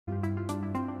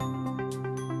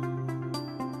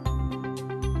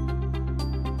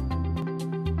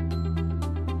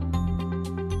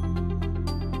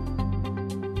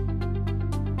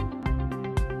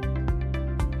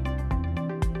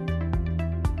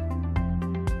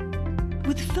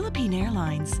with Philippine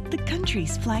Airlines, the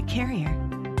country's flag carrier.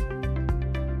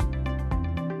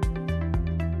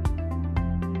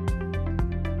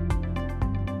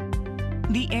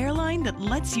 The airline that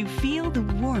lets you feel the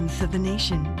warmth of the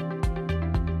nation.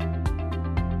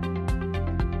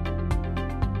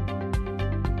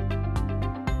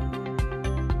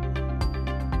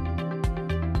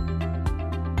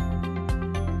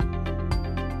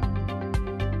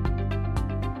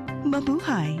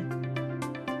 Mabuhay!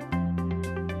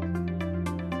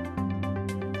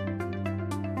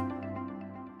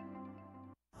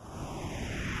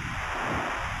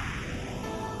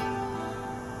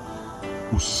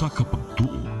 Usa ka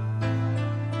pagtuo,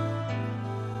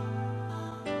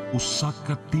 usa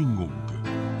ka tingog,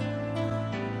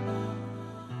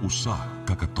 usa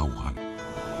ka katawhan.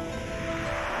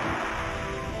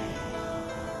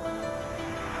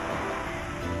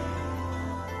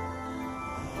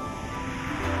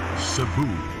 Cebu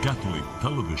Catholic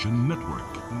Television Network.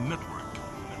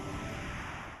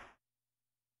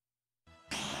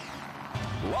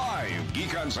 Live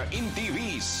gikan sa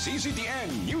InTV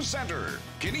CCTN News Center.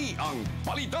 Kini ang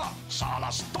balita sa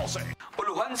alas 12.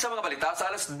 Puluhan sa mga balita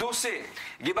sa alas 12.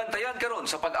 Gibantayan karon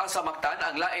sa pag-asa maktan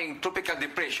ang laing tropical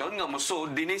depression nga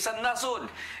musud dinhi sa nasod.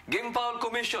 Game Foul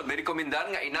Commission nirekomendar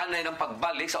nga inanay ng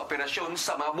pagbalik sa operasyon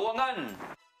sa mga buwangan.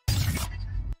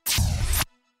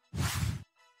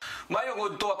 Mayong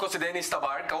udto ako si Dennis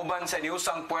Tabar, kauban sa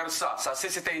inyusang puwersa sa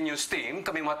CCTN News Team.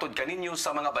 Kami matod kaninyo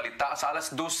sa mga balita sa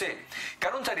alas 12.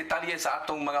 Karon sa detalye sa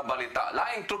atong mga balita,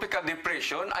 laing tropical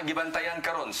depression ang gibantayan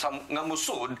karon sa nga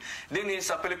musud dinhi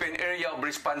sa Philippine Area of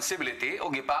Responsibility o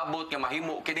gipaabot nga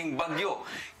mahimo kining bagyo.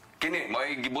 Kini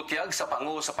may gibutyag sa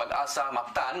pangu sa pag-asa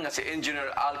maktan nga si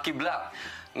Engineer Al Kibla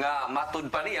nga matud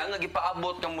pa niya nga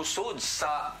gipaabot nga musud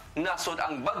sa nasod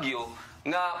ang bagyo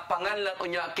nga panganlan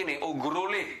unya kini og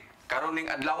Guruli. Karon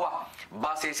ning adlaw,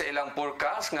 base sa ilang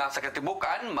forecast nga sa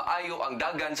katibukan maayo ang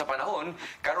dagan sa panahon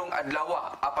karong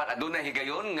adlaw apan adunay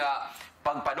higayon nga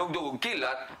pagpadugdog og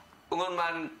kilat ungon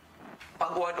man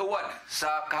pag-uwan-uwan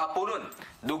sa kahaponon.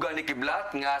 Duga ni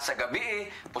Kiblat nga sa gabi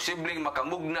posibleng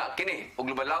makamugna kini og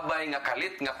lubalabay nga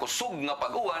kalit nga kusog nga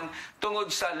pag-uwan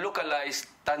tungod sa localized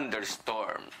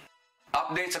thunderstorm.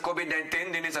 Update sa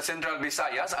COVID-19 dinhi sa Central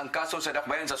Visayas, ang kaso sa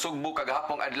dakbayan sa Sugbo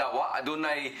kagahapong adlaw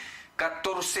adunay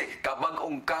 14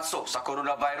 kabag-ong kaso sa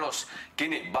coronavirus.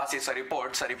 Kini base sa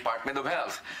report sa Department of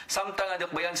Health. Samtang ang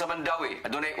dakbayan sa Mandawi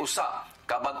adunay usa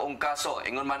kabag-ong kaso.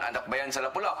 Ingon man ang dakbayan sa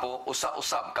Lapu-Lapu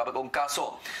usa-usab kabag-ong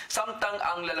kaso. Samtang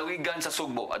ang lalawigan sa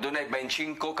Sugbo adunay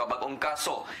 25 kabag-ong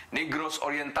kaso. Negros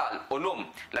Oriental unom,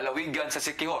 lalawigan sa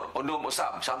Siquijor unom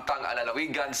usab. Samtang ang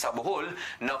lalawigan sa Bohol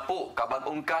 10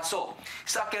 kabag-ong kaso.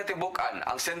 Sa kinatibukan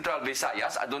ang Central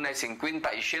Visayas adunay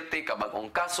 57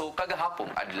 kabag-ong kaso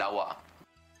kagahapong adlaw.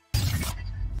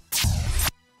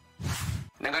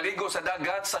 Nangaligo sa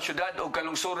dagat sa syudad o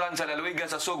kalungsuran sa lalawigan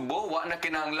sa Sugbo, wa na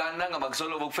kinahanglanan nga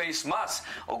magsulob og face mask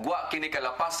ug wa kini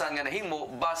kalapasan nga nahimo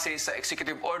base sa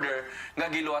executive order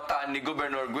nga giluwatan ni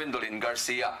Governor Gwendolyn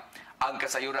Garcia. Ang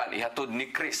kasayuran ihatod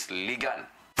ni Chris Ligan.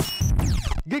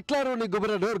 Giklaro ni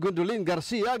Gobernador Gwendolyn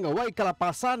Garcia nga way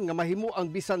kalapasan nga mahimo ang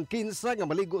bisan kinsa nga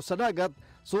maligo sa dagat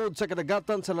sud sa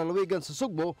kadagatan sa lalawigan sa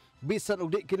Sugbo bisan og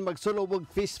di kini magsulob og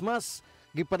face mask.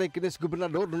 Gipanay kinis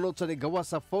gobernador dunot sa nigawa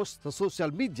sa post sa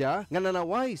social media nga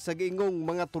nanaway sa giingong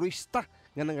mga turista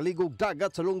nga nangaligog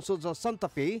dagat sa lungsod sa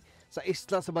Santa Fe sa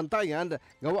isla sa Bantayan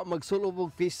nga wa magsulob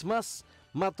og face mask.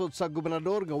 Matod sa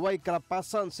gobernador nga way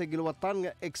kalapasan sa giluwatan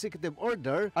nga executive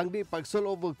order ang di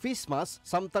pagsulob og face mask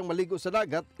samtang maligo sa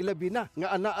dagat, ilabi na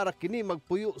nga anaa ra kini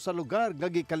magpuyo sa lugar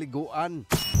nga gikaliguan.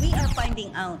 We are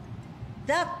finding out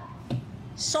that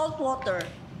salt water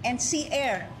and sea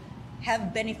air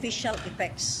have beneficial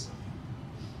effects.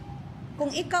 Kung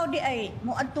ikaw di ay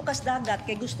moadto kas dagat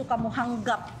kay gusto ka mo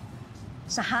hanggap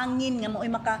sa hangin nga mo'y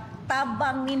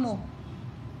makatabang nimo,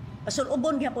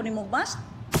 pasulubon gyapon nimo mask.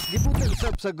 Gibutan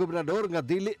sab sa gobernador nga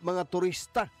dili mga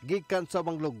turista gikan sa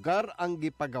mga lugar ang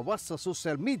gipagawas sa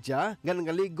social media nga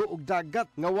nangaligo og dagat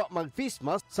nga wa mag-face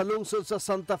mask sa lungsod sa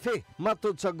Santa Fe.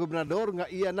 Matod sa gobernador nga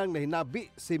iya nang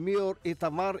nahinabi si Mayor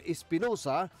Itamar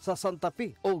Espinosa sa Santa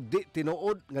Fe og di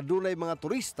tinuod nga dunay mga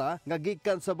turista nga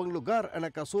gikan sa mga lugar ang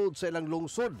nakasud sa ilang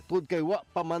lungsod tud kay wa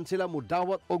pa man sila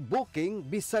modawat og booking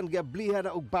bisan giablihan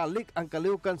na og balik ang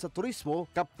kalihukan sa turismo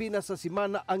kapina sa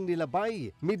semana ang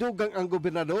nilabay. Midugang ang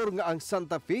gobernador nga ang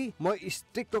Santa Fe mo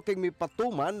istrikto kay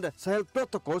mipatuman sa health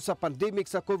protocol sa pandemic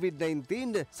sa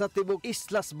COVID-19 sa tibok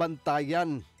Islas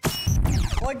Bantayan.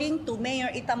 According to Mayor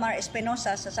Itamar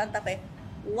Espinosa sa Santa Fe,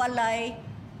 walay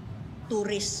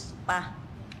turist pa.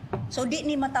 So di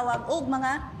ni matawag og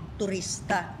mga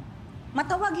turista.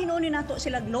 Matawag hinunin nato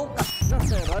sila local.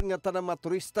 Nasaran nga tanang mga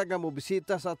turista nga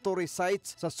mobisita sa tourist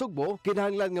sites sa Sugbo,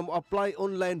 kinahanglan nga mo-apply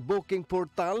online booking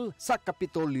portal sa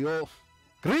Kapitolyo.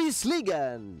 Chris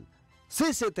Ligan,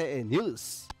 CCTN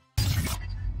News.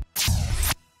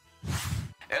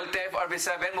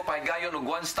 LTFRB7 mo pahigayon og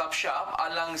one-stop shop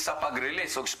alang sa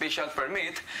pag-release og special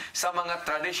permit sa mga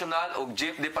traditional og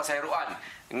jeep de pasaheroan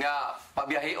nga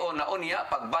pabiyaheon na unya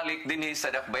pagbalik dinhi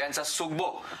sa dakbayan sa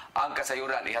Sugbo. Ang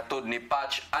kasayuran ihatod ni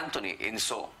Patch Anthony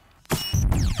Inso.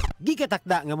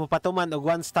 Gikatakda nga mopatuman og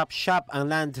one-stop shop ang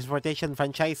Land Transportation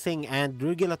Franchising and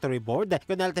Regulatory Board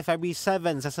kun LTFRB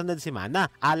 7 sa sunod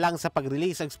semana alang sa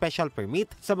pag-release og special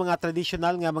permit sa mga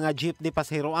traditional nga mga jeep de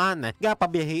pasaheroan nga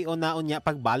pabiyaheon na unya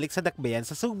pagbalik sa dakbayan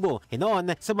sa Sugbo.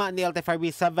 Hinoon suma ni LTFRB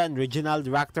 7 Regional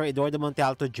Director Eduardo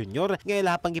Montealto Jr. nga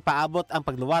ilahapang gipaabot ang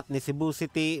pagluwat ni Cebu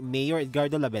City Mayor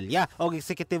Edgardo Labella og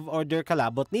executive order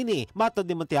kalabot nini. Matod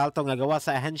ni Montealto nga gawa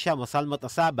sa ahensya mosalmot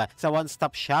usab sa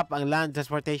one-stop shop ang Land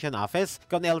Transportation Office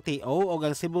kon LTO o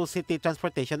ang Cebu City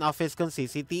Transportation Office kon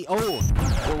CCTO.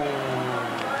 Kung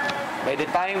by the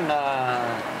time na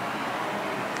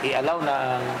i-allow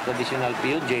na ang traditional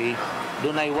POJ,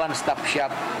 doon ay one-stop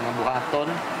shop nga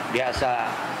buhaton diya sa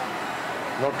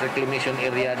North Reclamation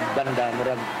Area banda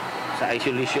murag sa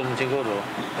isolation siguro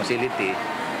facility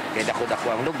kay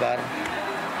dako-dako ang lugar.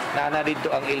 Na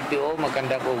dito ang LTO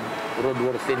magkandak og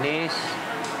roadworthiness,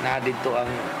 na dito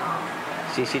ang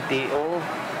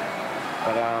CCTO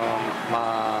para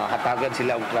mahatagan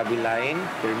sila og travel line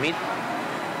permit.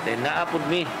 Then naapod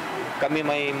kami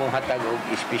may mohatag og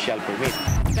special permit.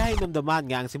 Kahinumduman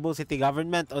nga ang Cebu City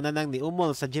Government una nang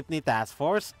niumol sa Jeepney Task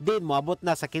Force, din moabot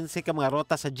na sa 15 ka mga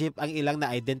rota sa jeep ang ilang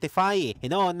na-identify.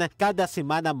 Hinoon, kada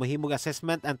semana mohimog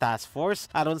assessment ang Task Force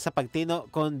aron sa pagtino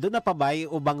kung doon na pabay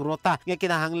ubang rota nga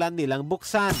kinahanglan nilang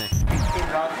buksan. 15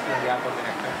 routes lang yapon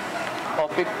director. O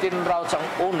 15 routes ang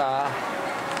una,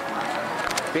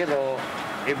 pero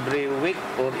every week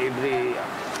or every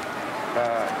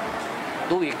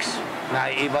 2 weeks na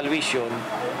evaluation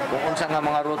kung unsa nga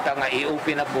mga ruta nga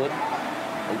i-open na pod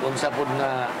ug unsa pod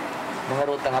nga mga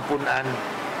ruta nga punan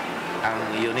ang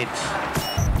units.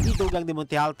 Itugang ni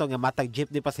Montealto nga matag jeep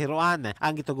di pasaheroan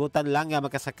ang gitugutan lang nga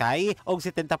makasakay og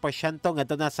 70%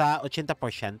 ngadto na sa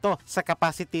 80% sa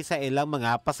capacity sa ilang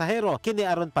mga pasahero. Kini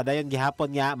aron padayon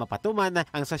gihapon nga mapatuman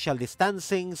ang social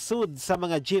distancing sud sa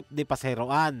mga jeep di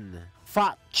pasaheroan.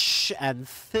 Patch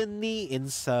Anthony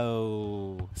Inso,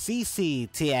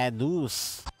 CCTN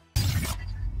News.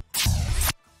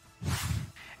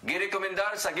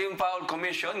 Girekomendar sa Game Foul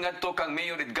Commission ngadto kang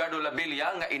Mayor Edgardo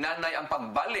Labella nga inanay ang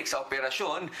pagbalik sa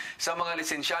operasyon sa mga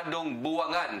lisensyadong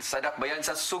buwangan sa dakbayan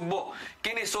sa Sugbo.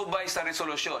 Kini subay sa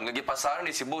resolusyon nga gipasar ni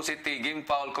Cebu City Game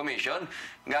Foul Commission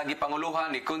nga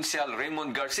gipanguluhan ni Konsyal Raymond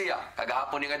Garcia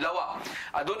kagahapon ning adlaw.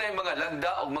 Adunay mga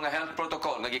lagda og mga health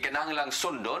protocol nga gikinahanglang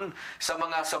sundon sa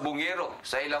mga sabungero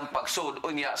sa ilang pagsud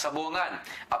unya sa buwangan.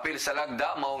 Apil sa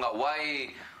lagda mao nga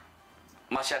way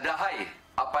masyadahay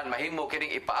apan mahimo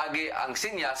kining ipaagi ang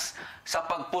sinyas sa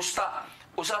pagpusta.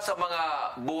 Usa sa mga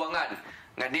buwangan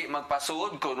nga di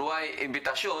magpasuod kung way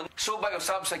imbitasyon, subay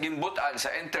usab sa gimbutan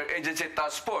sa Interagency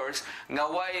Task Force nga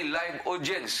way live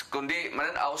audience kundi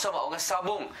mananaw sa mao nga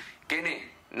sabong. Kini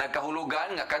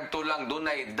nagkahulugan nga kadto lang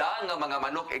dunay da nga mga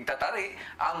manok igtatari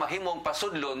ang mahimong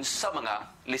pasudlon sa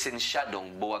mga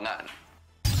lisensyadong buwangan.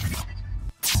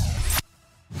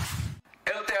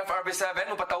 LTFRB7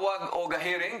 mupatawag og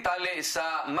hearing tali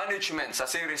sa management sa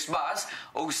series bus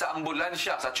ug sa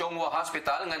ambulansya sa Chongwa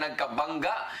Hospital nga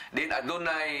nagkabangga din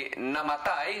adunay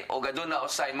namatay ug aduna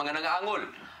usay mga nangaangol.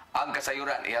 Ang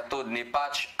kasayuran ihatod ni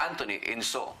Patch Anthony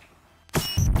Inso.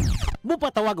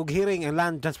 Mupatawag og hearing ang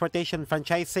Land Transportation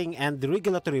Franchising and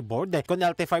Regulatory Board kon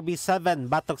LTFRB 7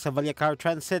 batok sa Vallecar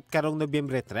Transit karong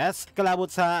Nobyembre 3 kalabot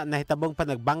sa nahitabong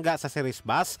panagbangga sa series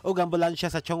bus ug ambulansya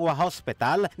sa Chongwa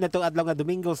Hospital nitong adlaw nga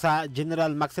Domingo sa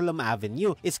General Maximum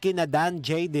Avenue iskina Dan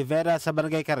J. De Vera sa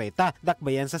Barangay Carreta,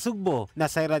 dakbayan sa Sugbo.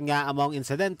 Nasayran nga among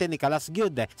insidente ni Kalas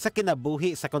gyud sa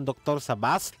kinabuhi sa konduktor sa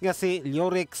bus nga si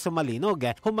Lyoric Sumalinog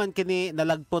human kini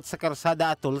nalagpot sa karsada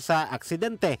atol sa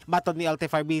aksidente. Matod ni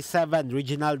LTFRB 7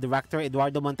 Regional Director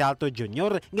Eduardo Montealto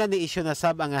Jr. nga ni-issue na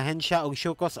sab ang ahensya og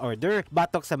show cause order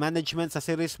batok sa management sa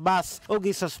series bus ug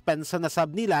gisuspenso na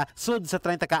sab nila sud sa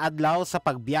 30 ka adlaw sa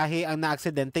pagbiyahe ang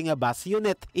naaksidente nga bus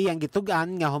unit. Iyang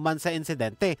gitugan nga human sa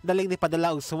insidente daling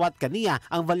nipadala og suwat kaniya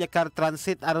ang Vallecar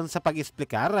Transit aron sa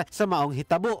pag-esplikar sa maong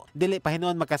hitabo. Dili pa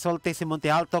hinuon makasulti si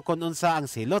Montealto kun unsa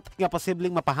ang silot nga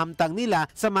posibleng mapahamtang nila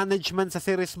sa management sa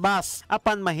series bus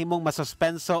apan mahimong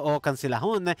masuspenso o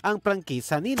kansilahon ang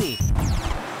prangkisa nini.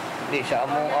 Di sa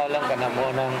amo alang kana mo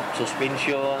ng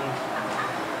suspension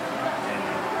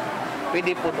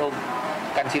pwede po og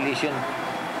cancellation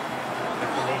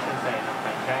Cancellation sa ilang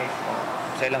franchise.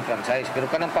 sa ilang franchise. Pero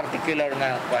kanang particular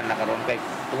nga kuan na karon kay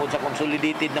tungod sa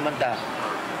consolidated naman ta,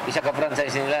 isa ka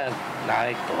franchise nila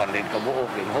like 200 ka buok,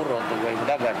 huro tugay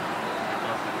mudagan.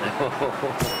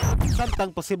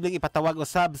 Samtang posibleng ipatawag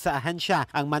usab sa ahensya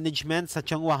ang management sa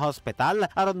Chonghua Hospital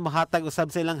aron mahatag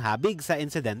usab sa ilang habig sa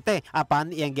insidente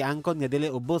apan iyang giangkon nga dili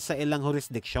ubos sa ilang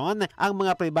jurisdiksyon ang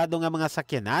mga pribado nga mga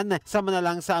sakyanan sa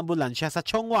manalang sa ambulansya sa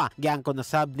Chonghua. Giangkon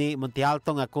usab ni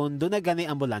Montialto nga kun dunay gani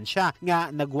ambulansya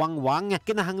nga nagwangwang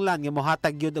kinahanglan nga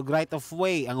mohatag gyud og right of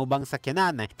way ang ubang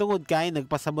sakyanan tungod kay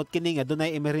nagpasabot kini nga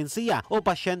dunay emerhensiya o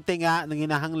pasyente nga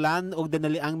nanginahanglan og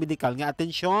dinaliang medikal nga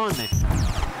atensyon.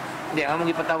 Hindi, ang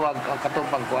mga ipatawag ang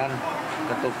katupang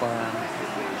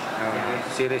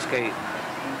series kay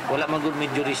wala man gud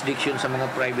may jurisdiction sa mga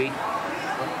private.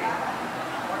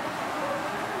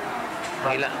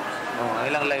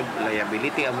 Ilang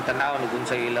liability ang tanaw nugon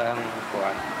sa ilang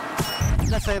kuan.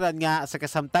 Nasayran nga sa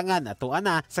kasamtangan ato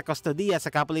ana sa kustodiya sa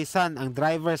kapulisan ang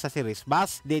driver sa series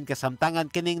bus din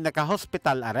kasamtangan kining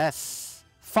naka-hospital arrest.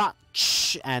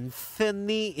 Fox and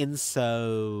Finny Inso.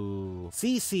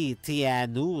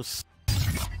 CCTN News.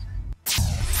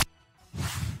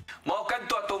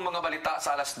 Maukadto atong mga balita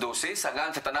sa alas 12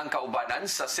 sangan sa tanang kaubanan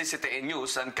sa CCTN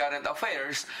News and Current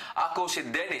Affairs. Ako si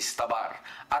Dennis Tabar.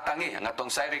 Atangi ang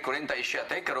atong Sayri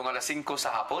 47 karong alas 5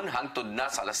 sa hapon hangtod na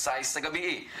sa alas 6 sa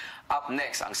gabi. Up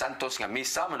next ang Santos nga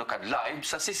misa manukad live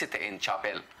sa CCTN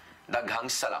Chapel. Daghang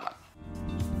salamat.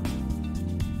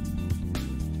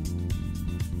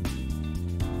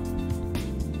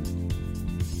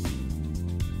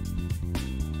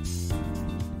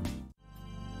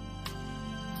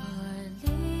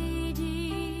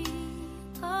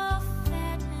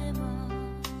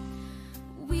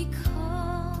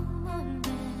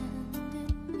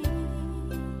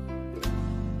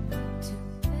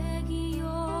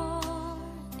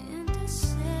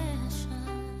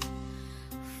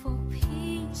 For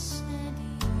peace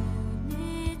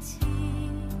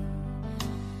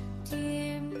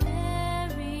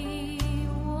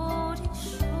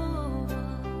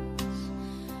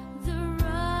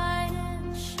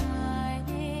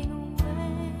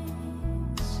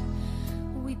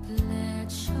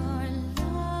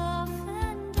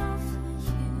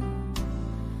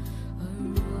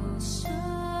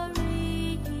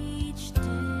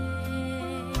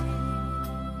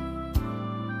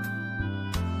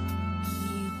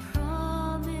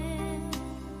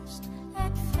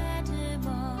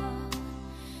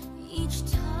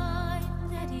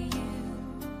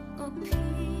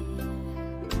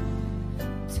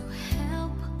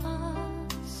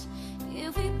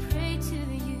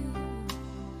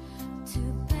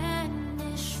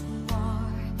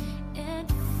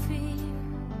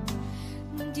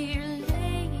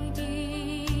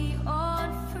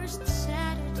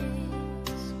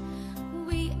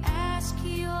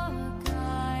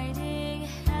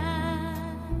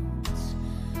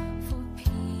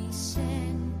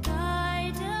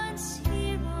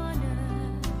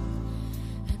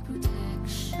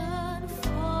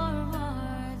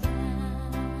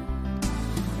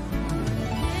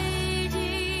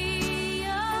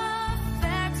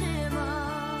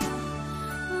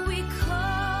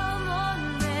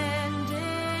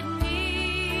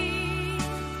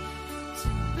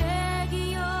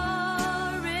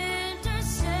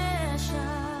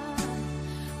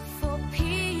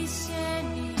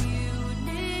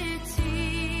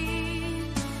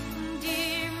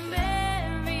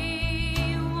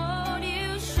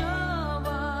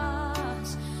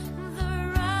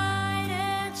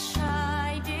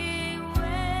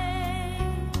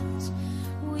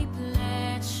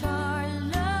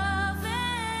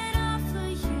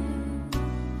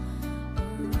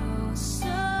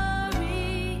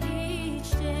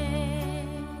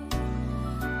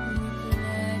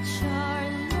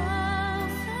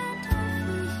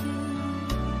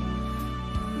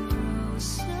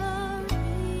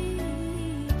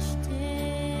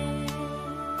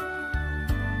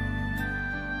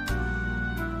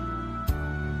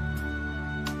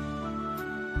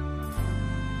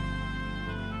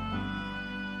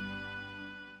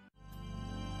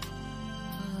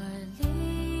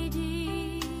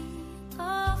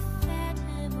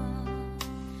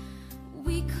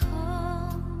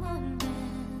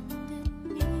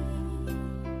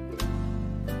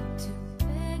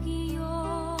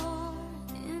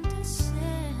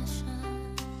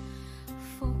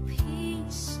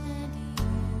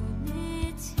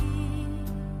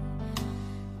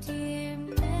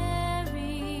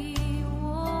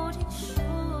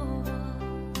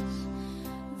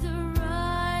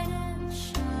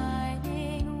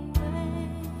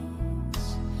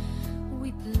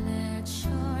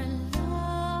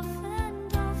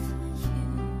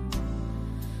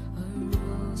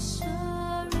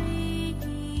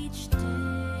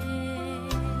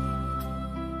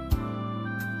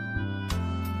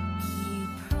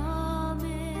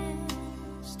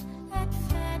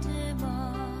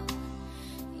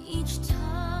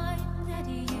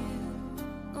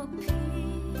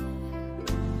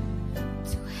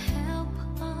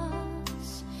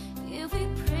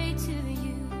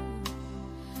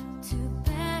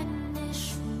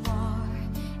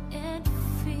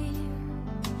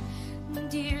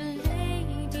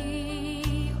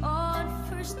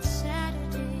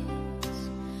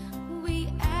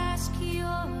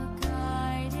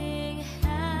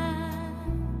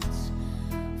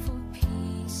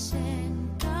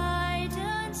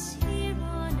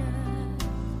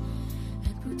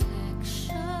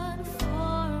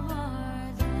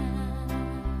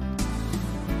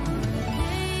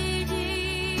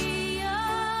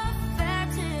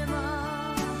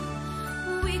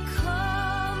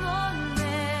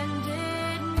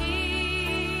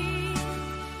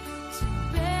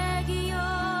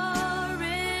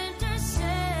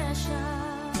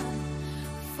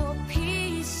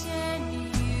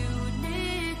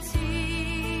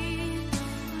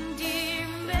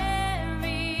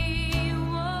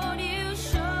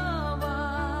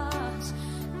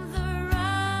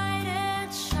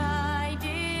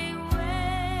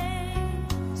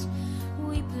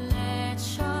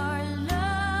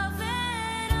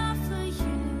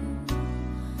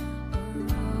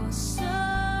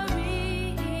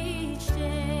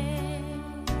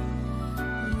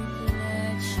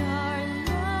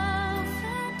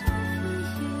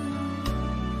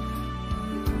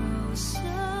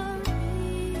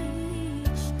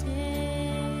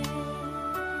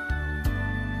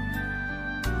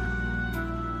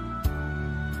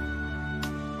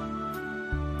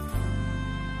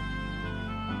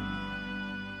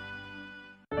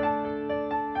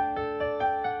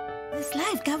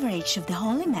Live coverage of the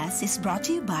Holy Mass is brought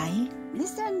to you by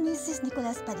Mr. and Mrs.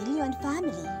 Nicolas Padillo and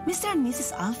family, Mr. and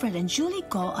Mrs. Alfred and Julie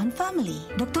Go and family,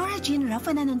 Dr. Jean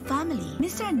Rafanan and family,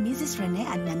 Mr. and Mrs. Rene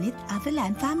and Nanit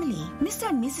Avelan family, Mr.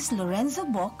 and Mrs. Lorenzo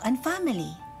Bok and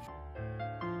family.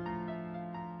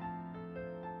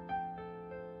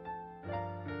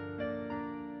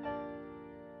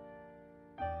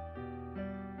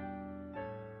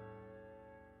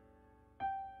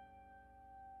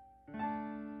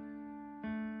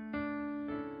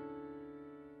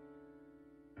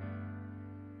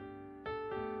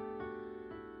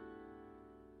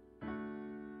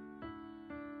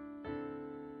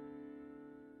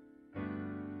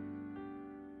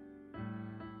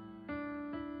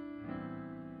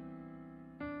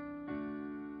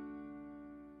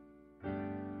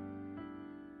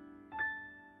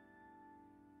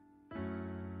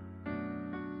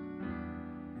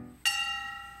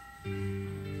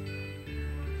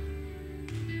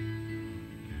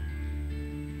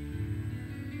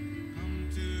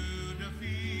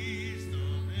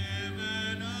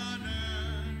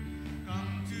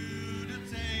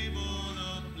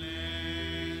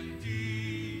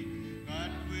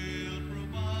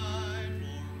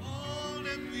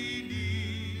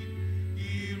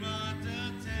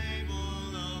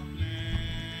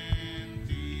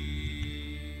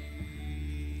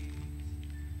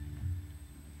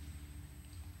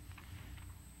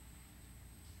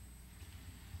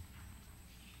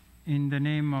 In the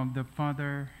name of the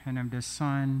Father, and of the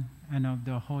Son, and of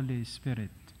the Holy Spirit.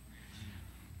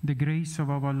 The grace of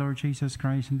our Lord Jesus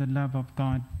Christ, and the love of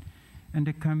God, and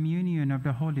the communion of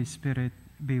the Holy Spirit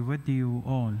be with you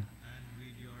all. And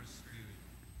with your spirit.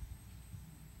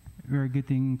 We are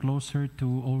getting closer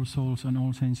to All Souls and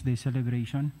All Saints Day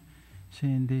celebration. So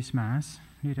in this Mass,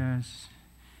 let us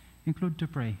include to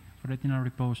pray for the eternal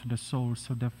repose of the souls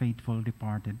of the faithful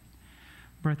departed.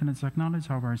 Brethren, let's acknowledge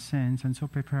our sins and so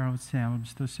prepare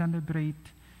ourselves to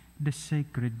celebrate the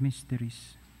sacred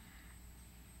mysteries.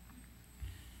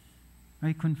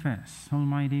 I confess,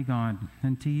 Almighty God,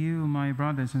 and to you, my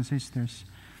brothers and sisters,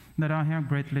 that I have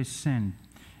greatly sinned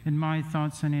in my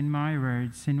thoughts and in my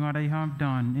words, in what I have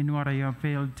done, in what I have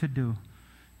failed to do,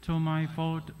 to my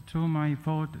fault, to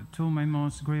my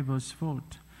most grievous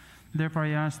fault. Therefore I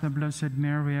ask the Blessed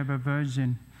Mary, ever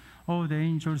Virgin, all the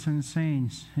angels and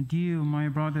saints, and you, my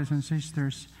brothers and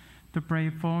sisters, to pray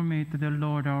for me to the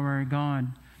Lord our God.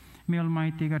 May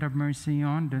Almighty God have mercy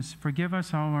on us, forgive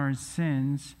us our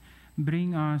sins,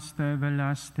 bring us to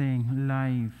everlasting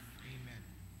life. Amen.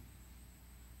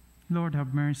 Lord,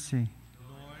 have mercy.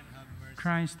 Lord, have mercy.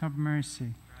 Christ, have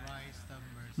mercy. Christ, have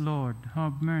mercy. Lord,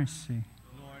 have mercy.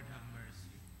 Lord, have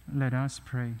mercy. Let us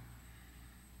pray.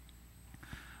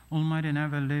 Almighty and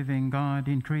ever-living God,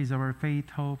 increase our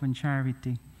faith, hope, and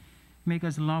charity. Make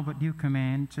us love what you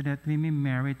command, so that we may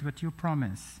merit what you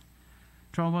promise.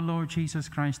 Through our Lord Jesus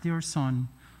Christ, your Son,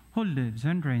 who lives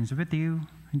and reigns with you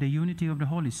in the unity of the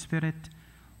Holy Spirit,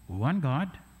 one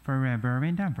God, forever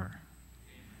and ever.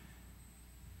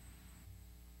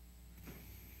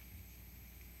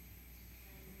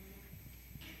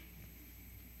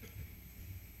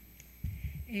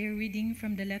 A reading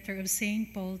from the letter of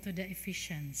St. Paul to the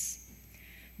Ephesians.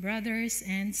 Brothers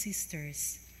and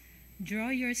sisters, draw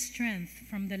your strength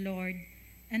from the Lord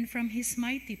and from his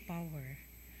mighty power.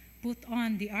 Put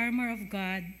on the armor of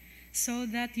God so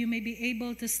that you may be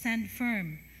able to stand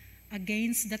firm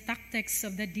against the tactics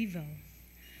of the devil.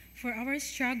 For our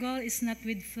struggle is not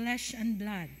with flesh and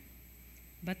blood,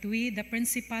 but with the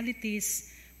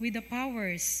principalities, with the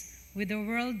powers, with the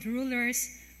world rulers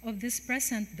of this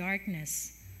present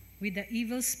darkness, with the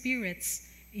evil spirits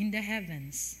in the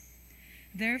heavens.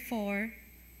 Therefore,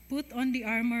 put on the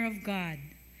armor of God,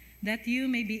 that you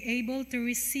may be able to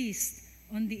resist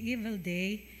on the evil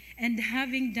day, and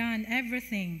having done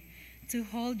everything, to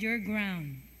hold your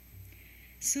ground.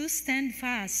 So stand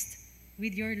fast,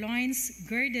 with your loins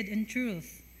girded in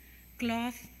truth,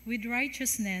 clothed with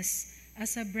righteousness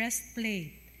as a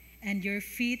breastplate, and your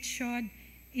feet shod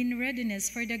in readiness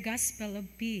for the gospel of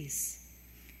peace.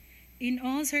 In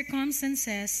all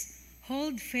circumstances,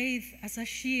 hold faith as a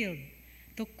shield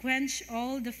to quench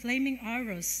all the flaming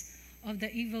arrows of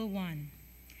the evil one,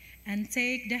 and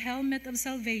take the helmet of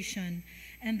salvation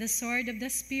and the sword of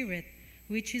the Spirit,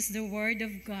 which is the word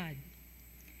of God.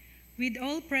 With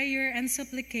all prayer and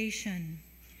supplication,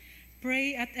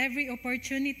 pray at every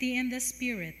opportunity in the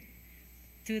Spirit.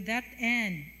 To that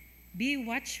end, be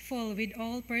watchful with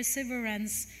all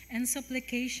perseverance and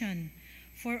supplication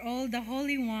for all the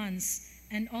holy ones,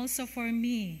 and also for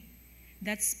me,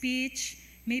 that speech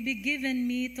may be given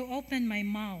me to open my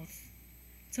mouth,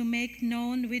 to make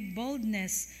known with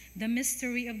boldness the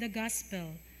mystery of the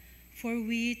gospel, for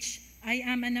which I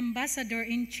am an ambassador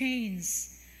in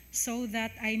chains, so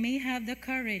that I may have the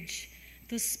courage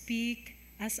to speak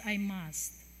as I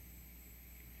must.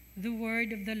 The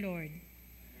word of the Lord.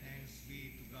 Thanks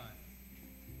be to God.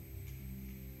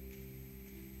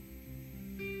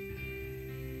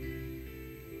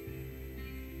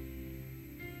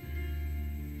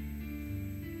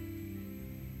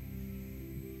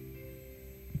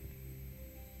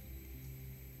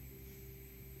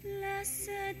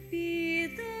 Blessed be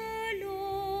the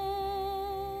Lord,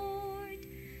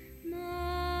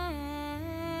 my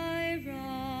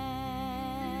rock.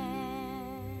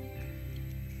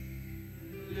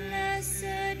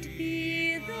 Blessed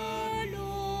be the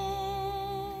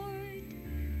Lord,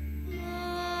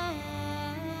 my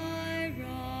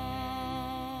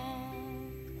rock.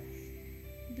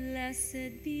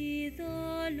 Blessed be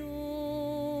the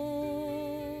Lord,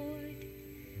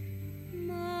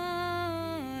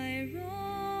 my rock,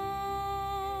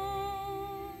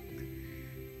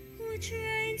 who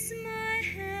trains my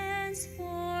hands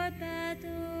for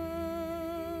battle,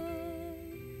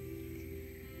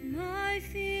 my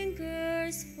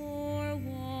fingers for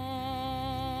war.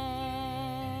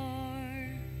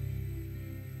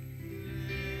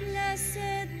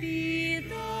 Blessed be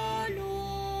the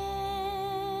Lord,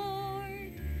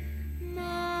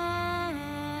 my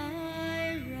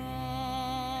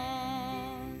rock,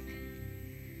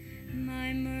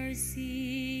 my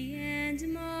mercy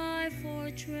and my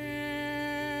fortress,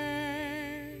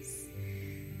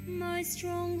 my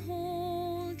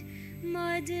stronghold,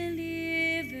 my deliverer,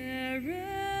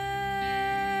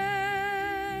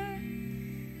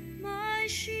 my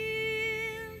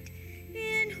shield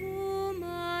in whom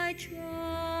I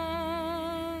trust,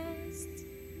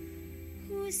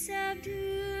 who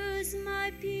subdues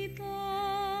my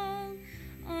people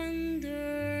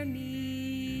under me.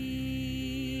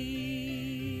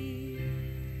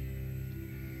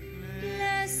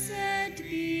 Blessed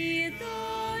be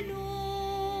the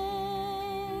Lord,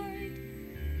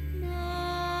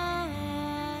 my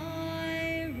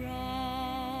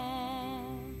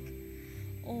rock.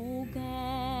 O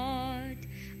God,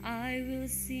 I will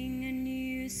sing a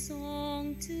new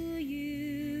song to you.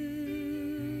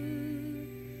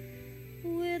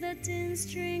 With a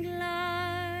 10-string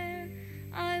lyre,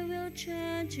 I will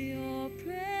chant your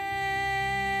praise.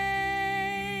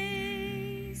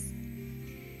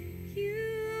 You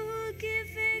who give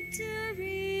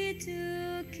victory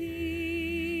to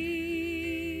kings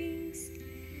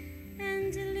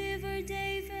and deliver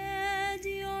David,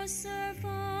 your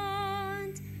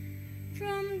servant,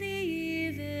 from the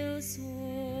evil sword.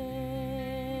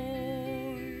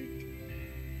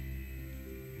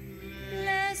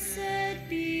 Blessed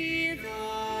be the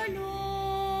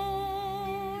Lord,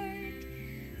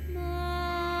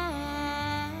 my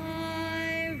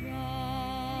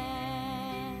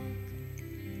rock.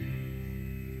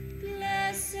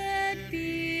 Blessed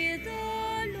be the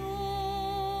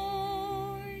Lord,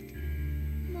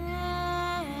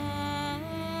 my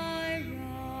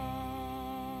rock.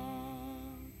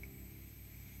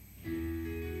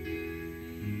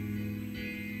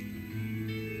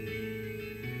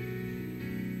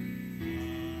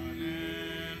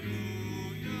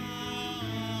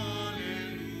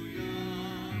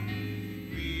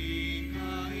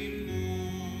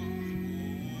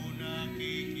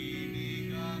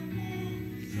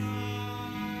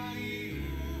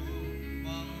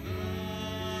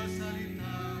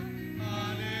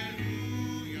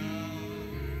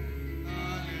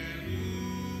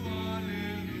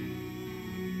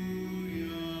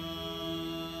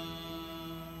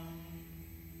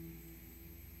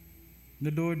 The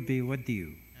Lord be with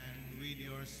you. And with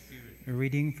your spirit. A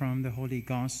reading from the Holy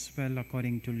Gospel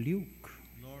according to Luke.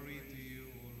 Glory to you,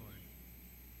 O Lord.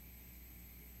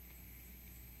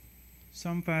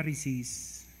 Some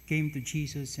Pharisees came to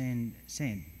Jesus and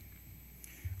said,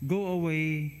 "Go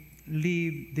away,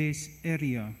 leave this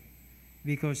area,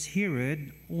 because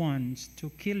Herod wants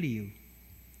to kill you."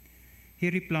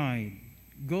 He replied,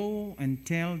 "Go and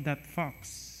tell that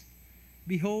fox,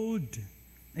 behold,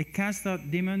 I cast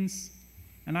out demons,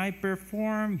 and I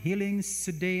perform healings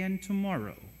today and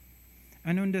tomorrow,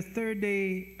 and on the third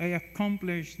day I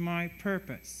accomplish my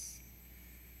purpose.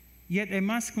 Yet I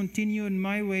must continue on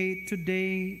my way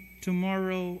today,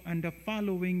 tomorrow, and the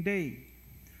following day.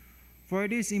 For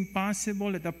it is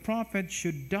impossible that a prophet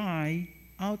should die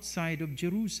outside of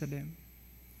Jerusalem.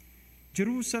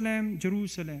 Jerusalem,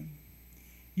 Jerusalem,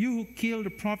 you who kill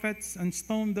the prophets and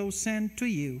stone those sent to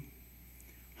you,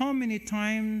 how many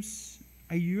times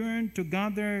I yearned to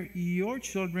gather your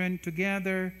children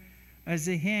together as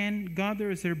a hen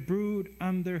gathers her brood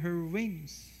under her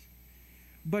wings.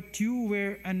 But you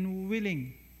were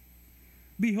unwilling.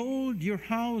 Behold, your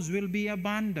house will be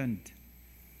abandoned.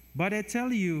 But I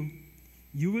tell you,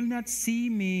 you will not see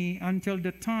me until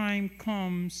the time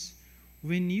comes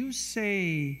when you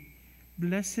say,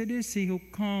 Blessed is he who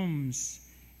comes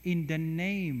in the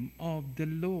name of the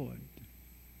Lord.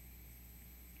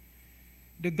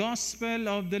 The Gospel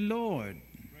of the Lord.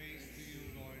 Praise to you,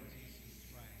 Lord Jesus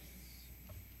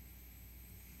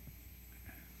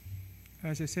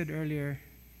Christ. As I said earlier,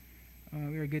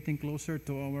 we are getting closer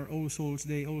to our All Souls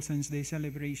Day, All Saints Day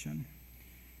celebration.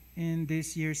 And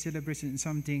this year's celebration is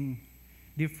something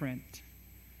different.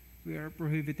 We are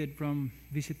prohibited from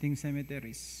visiting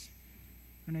cemeteries.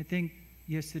 And I think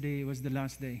yesterday was the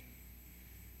last day.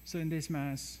 So in this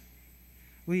Mass,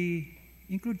 we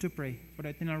include to pray for the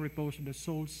eternal repose of the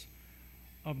souls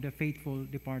of the faithful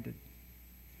departed.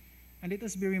 And let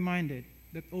us be reminded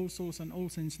that All Souls and All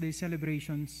Saints Day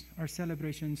celebrations are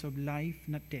celebrations of life,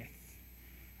 not death.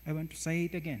 I want to say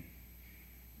it again.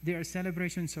 They are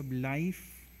celebrations of life,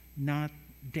 not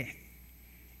death.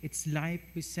 It's life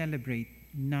we celebrate,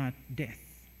 not death.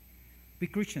 We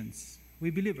Christians,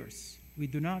 we believers, we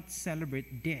do not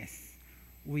celebrate death.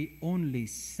 We only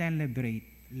celebrate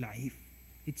life.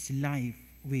 It's life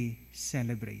we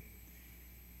celebrate.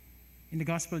 In the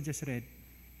Gospel just read,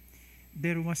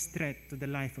 there was threat to the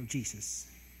life of Jesus.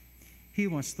 He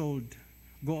was told,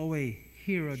 go away,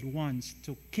 Herod wants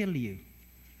to kill you.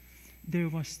 There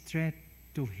was threat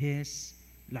to his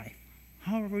life.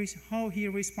 How he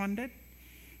responded?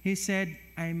 He said,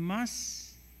 I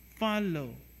must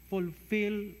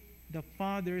fulfill the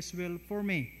Father's will for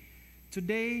me.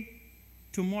 Today,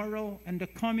 tomorrow, and the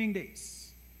coming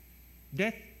days.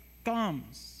 Death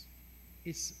comes.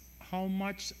 It's how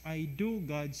much I do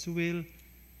God's will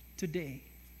today.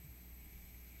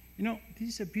 You know, this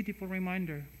is a beautiful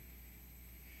reminder.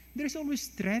 There's always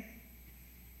threat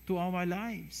to our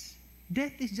lives.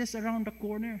 Death is just around the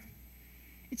corner.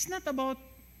 It's not about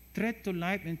threat to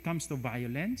life when it comes to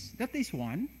violence. That is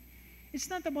one. It's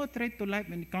not about threat to life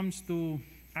when it comes to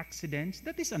accidents.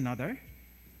 That is another.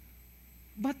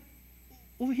 But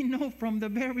we know from the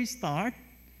very start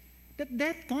that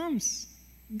death comes.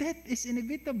 Death is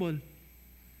inevitable.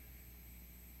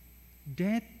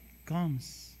 Death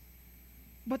comes.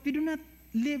 But we do not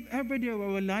live every day of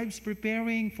our lives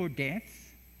preparing for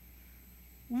death.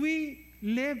 We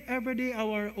live every day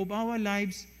of our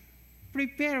lives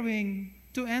preparing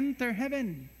to enter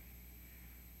heaven.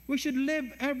 We should live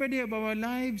every day of our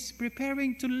lives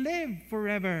preparing to live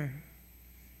forever.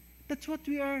 That's what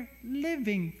we are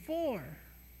living for.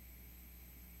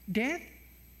 Death?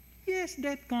 Yes,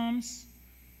 death comes.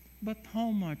 But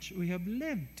how much we have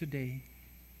lived today?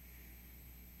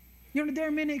 You know, there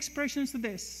are many expressions to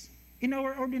this in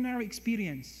our ordinary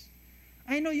experience.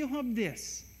 I know you have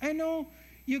this. I know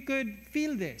you could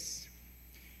feel this.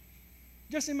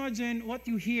 Just imagine what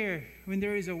you hear when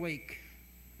there is a wake,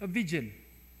 a vigil.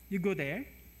 You go there.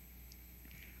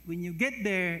 When you get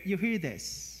there, you hear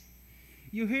this.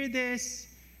 You hear this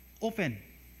often.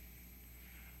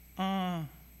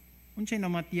 Unsay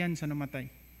namatayan sa namatay.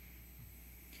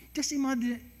 Just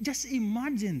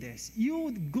imagine this. You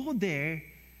would go there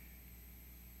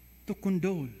to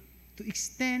condole, to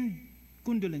extend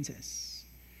condolences.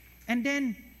 And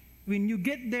then, when you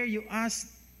get there, you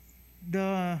ask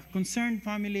the concerned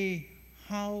family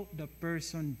how the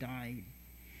person died,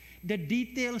 the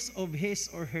details of his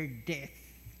or her death.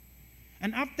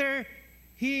 And after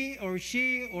he or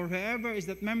she or whoever is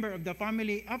that member of the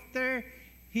family, after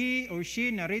he or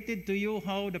she narrated to you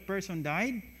how the person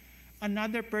died,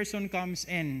 another person comes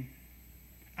in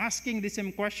asking the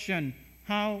same question,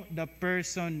 how the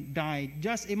person died.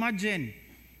 Just imagine,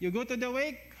 you go to the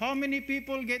wake, how many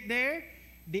people get there?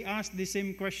 They ask the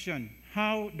same question,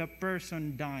 how the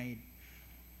person died.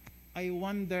 I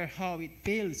wonder how it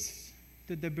feels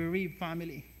to the bereaved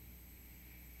family.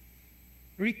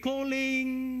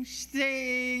 Recalling,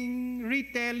 saying,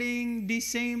 retelling the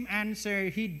same answer.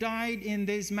 He died in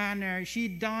this manner. She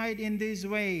died in this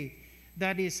way.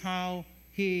 That is how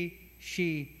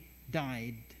she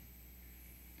died.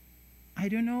 I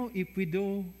don't know if we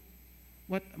do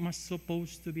what was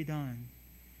supposed to be done.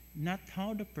 Not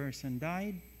how the person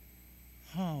died,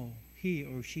 how he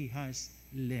or she has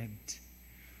lived.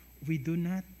 We do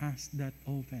not ask that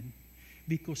often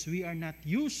because we are not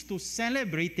used to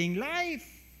celebrating life.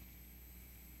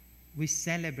 We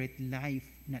celebrate life,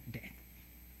 not death.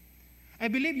 I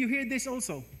believe you hear this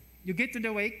also. You get to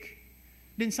the wake,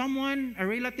 then someone, a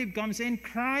relative comes in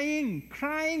crying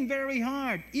very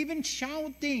hard, even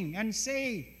shouting and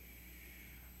say,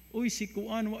 Uy, si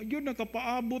Kuan, wag yun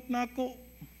nakapaabot na ako.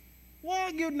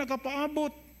 Wag yun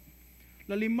nakapaabot.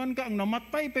 Laliman ka ang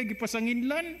namatay, pa'y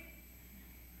gipasanginlan.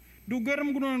 Dugar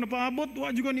mo kung napaabot,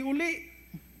 wag juga ni uli.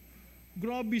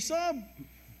 Grabe sab.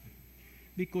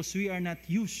 Because we are not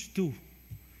used to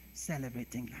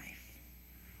celebrating life.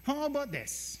 How about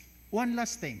this? One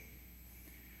last thing.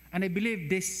 And I believe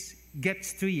this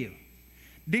gets to you.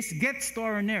 This gets to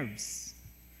our nerves.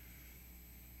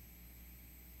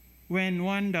 When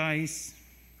one dies,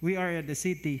 we are at the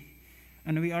city,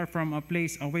 and we are from a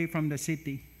place away from the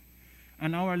city.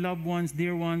 And our loved ones,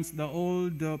 dear ones, the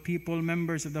old people,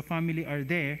 members of the family are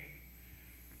there,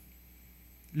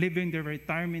 living their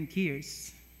retirement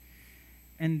years.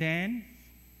 And then,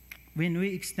 when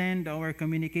we extend our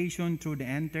communication through the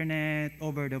internet,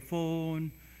 over the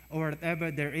phone, or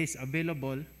whatever there is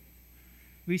available,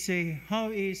 we say,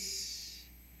 how is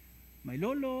my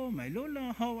lolo, my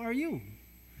lola, how are you?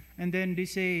 And then they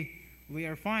say, we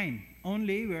are fine.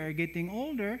 Only we are getting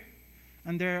older,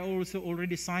 and there are also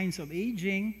already signs of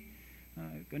aging.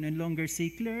 We can no longer see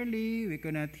clearly, we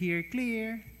cannot hear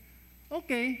clear.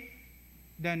 Okay,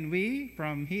 then we,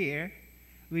 from here,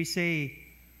 we say,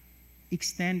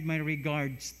 extend my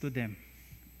regards to them.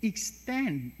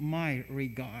 Extend my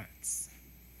regards.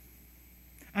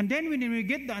 And then when we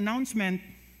get the announcement,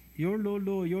 your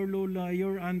lolo, your lola,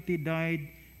 your auntie died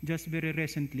just very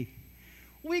recently,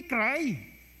 we cry.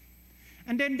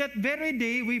 And then that very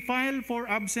day, we file for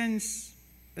absence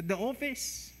at the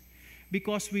office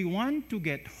because we want to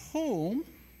get home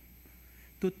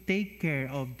to take care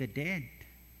of the dead.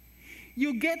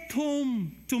 You get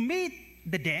home to meet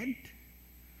the dead.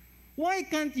 Why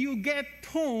can't you get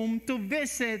home to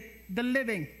visit the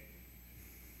living?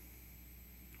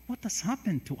 What has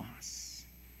happened to us?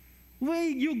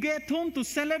 You get home to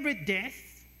celebrate death,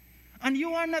 and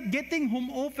you are not getting home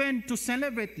often to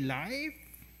celebrate life?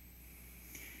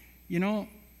 You know,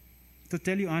 to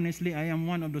tell you honestly, I am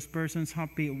one of those persons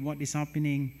happy what is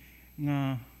happening.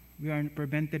 We are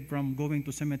prevented from going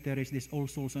to cemeteries, these All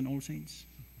Souls and All Saints.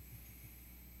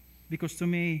 Because to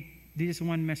me, this is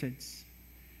one message.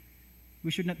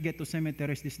 We should not get to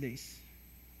cemeteries these days.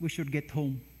 We should get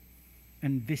home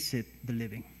and visit the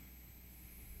living.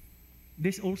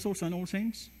 These All Souls and All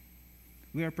Saints,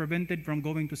 we are prevented from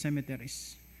going to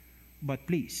cemeteries. But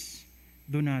please,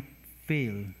 do not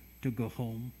fail to go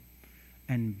home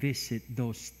and visit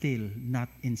those still not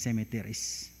in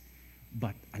cemeteries,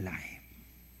 but alive.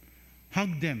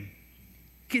 Hug them,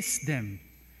 kiss them,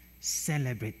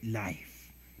 celebrate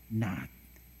life, not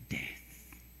death.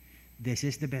 This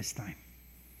is the best time.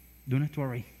 Do not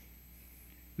worry.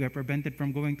 We are prevented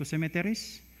from going to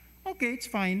cemeteries? Okay, it's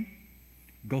fine.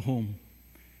 Go home.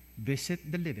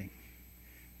 Visit the living.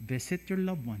 Visit your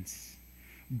loved ones.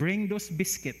 Bring those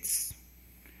biscuits,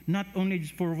 not only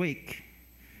for wake.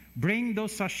 Bring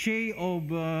those sachet of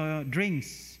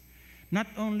drinks, not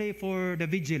only for the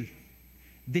vigil.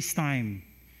 This time,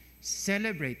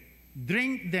 celebrate,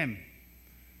 drink them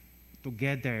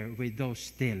together with those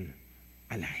still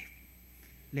alive.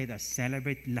 Let us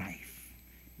celebrate life,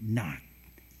 not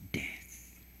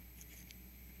death.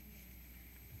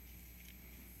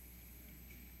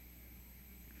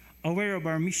 Aware of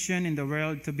our mission in the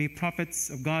world to be prophets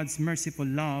of God's merciful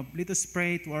love, let us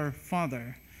pray to our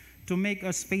Father to make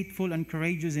us faithful and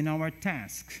courageous in our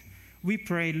tasks. We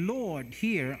pray, Lord,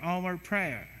 hear our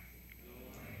prayer.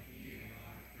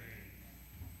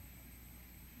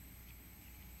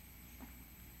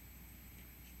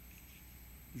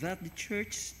 That the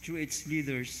church, through its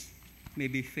leaders, may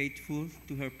be faithful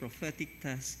to her prophetic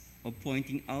task of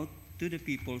pointing out to the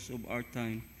peoples of our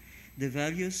time the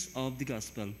values of the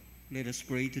gospel. Let us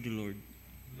pray to the Lord.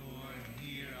 Lord,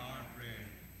 hear our prayer.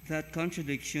 That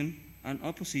contradiction and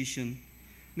opposition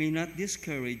may not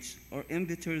discourage or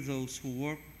embitter those who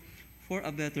work for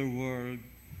a better world,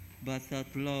 but that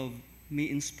love may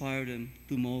inspire them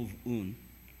to move on.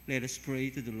 Let us pray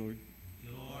to the Lord.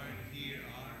 Lord, hear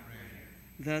our prayer.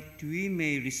 That we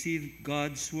may receive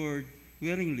God's word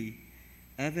willingly,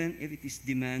 even if it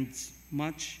demands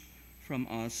much from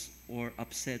us or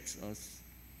upsets us.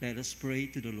 Let us pray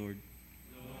to the Lord.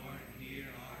 Lord, hear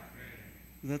our prayer.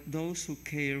 That those who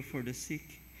care for the sick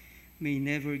may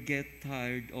never get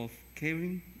tired of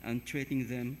caring and treating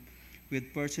them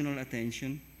with personal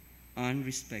attention and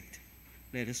respect.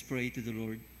 Let us pray to the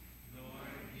Lord. Lord,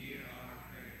 hear our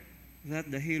prayer. That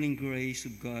the healing grace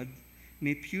of God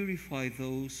may purify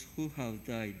those who have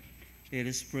died. Let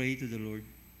us pray to the Lord.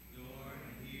 Lord,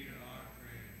 hear our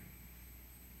prayer.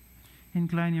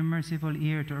 Incline your merciful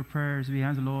ear to our prayers, we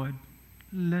ask, Lord.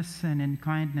 Listen in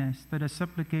kindness to the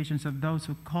supplications of those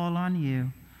who call on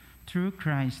you through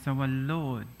Christ our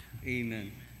Lord.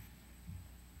 Amen.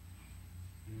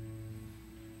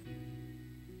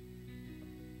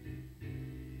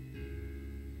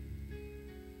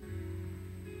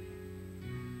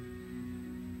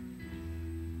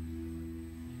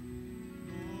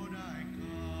 Lord, I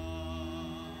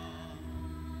come,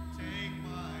 take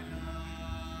my life.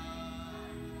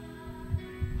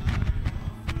 I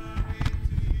offer it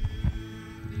to you,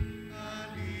 a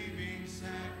living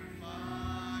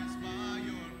sacrifice by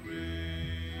your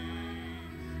grace,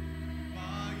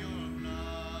 by your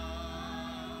blood.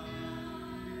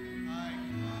 I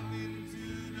come into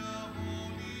the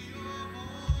holy of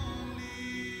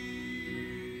holies.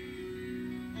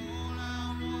 All I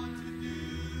want to do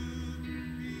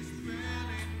is dwell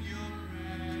in your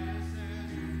presence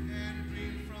and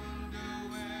drink from the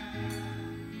well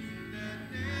that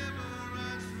never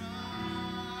runs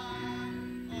dry.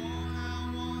 All I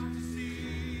want to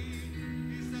see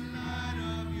is the light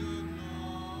of your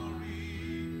glory.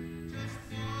 Just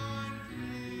one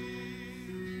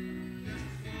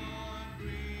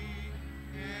drink,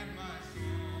 and my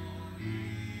soul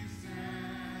is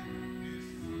satisfied.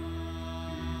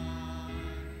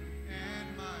 And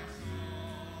my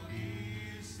soul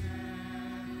is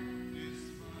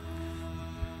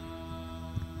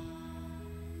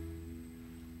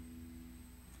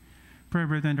Pray,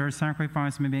 brethren, that our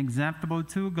sacrifice may be acceptable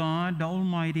to God, the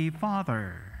Almighty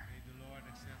Father. May the Lord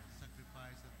accept the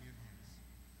sacrifice of your hands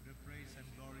for the praise and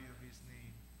glory of his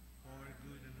name, for our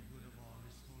good and the good of all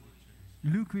his holy church.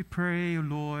 Look, we pray, O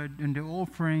Lord, in the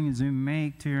offerings we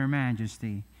make to your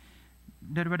majesty,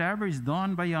 that whatever is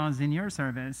done by us in your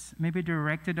service may be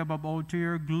directed above all to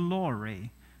your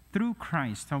glory, through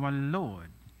Christ our Lord.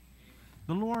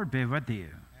 The Lord be with you.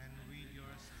 And with your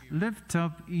spirit, Lift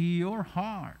up your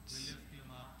hearts. lift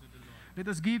him up to the Lord. Let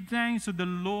us give thanks to the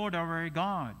Lord our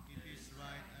God. It is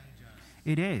right and just.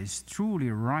 It is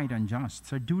truly right and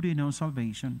just, our duty and our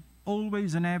salvation,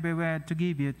 always and everywhere to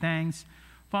give you thanks,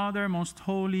 Father, most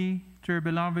holy, to your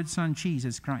beloved Son,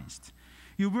 Jesus Christ.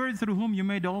 Your word through whom you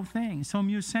made all things, whom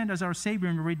you sent as our Savior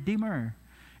and Redeemer,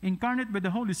 incarnate by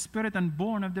the Holy Spirit and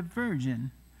born of the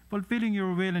Virgin, fulfilling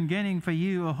your will and gaining for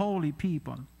you a holy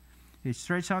people. He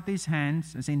stretched out his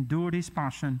hands as he endured his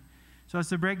passion, so as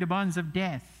to break the bonds of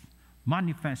death,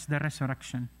 manifest the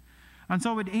resurrection. And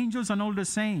so with angels and all the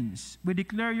saints, we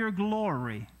declare your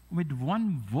glory. With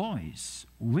one voice,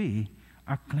 we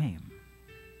acclaim.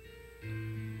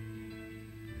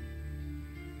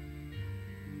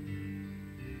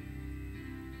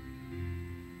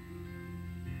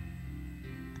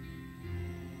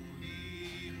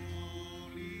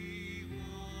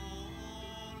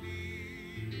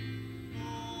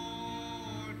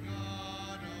 Lord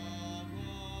God of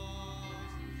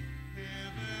hosts,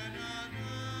 heaven and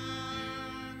earth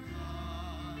are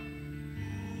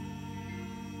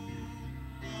full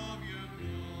of your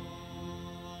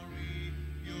glory,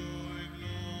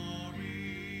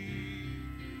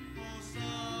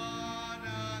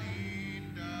 Hosanna in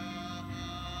the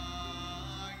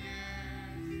highest.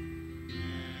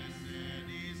 Blessed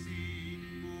is he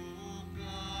who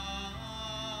comes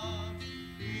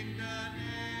in the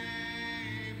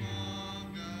name of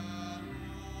the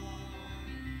Lord.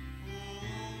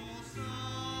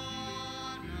 Hosanna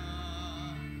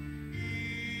in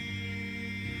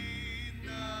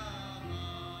the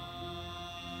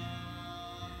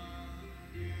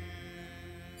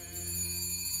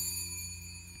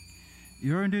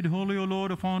You are indeed holy, O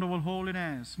Lord, the fount of all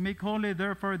holiness. Make holy,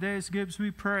 therefore, these gifts, we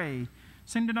pray.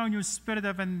 Send down your Spirit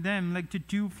upon them like the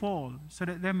dew fall, so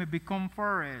that they may become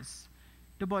for us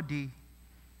the body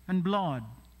and blood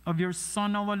of your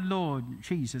Son, our Lord,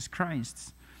 Jesus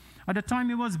Christ. At the time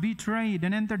he was betrayed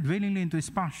and entered willingly into his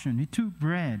passion, he took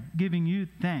bread, giving you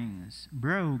thanks,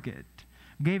 broke it,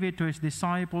 gave it to his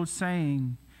disciples,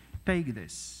 saying, "Take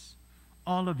this,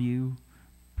 all of you,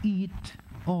 eat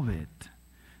of it.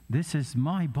 This is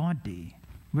my body,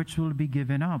 which will be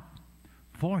given up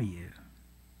for you."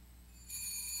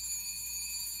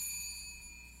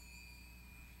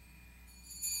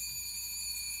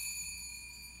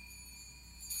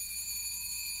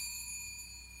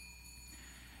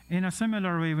 In a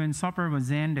similar way, when supper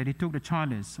was ended, he took the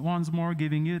chalice, once more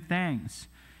giving you thanks,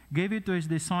 gave it to his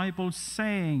disciples,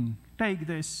 saying, "Take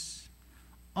this,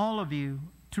 all of you,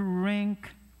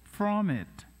 drink from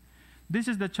it. This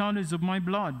is the chalice of my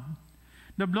blood,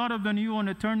 the blood of the new and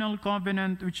eternal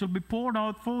covenant, which shall be poured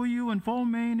out for you and for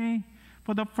many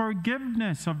for the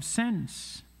forgiveness of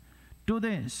sins. Do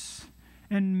this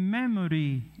in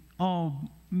memory of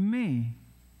me."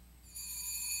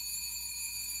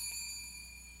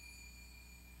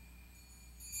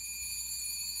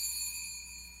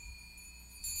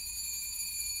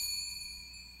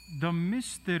 the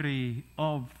mystery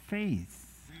of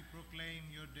faith. We proclaim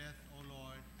your death, O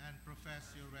Lord, and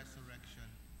profess your resurrection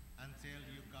until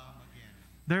you come again.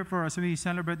 Therefore, as we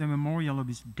celebrate the memorial of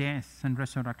his death and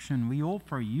resurrection, we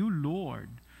offer you, Lord,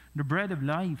 the bread of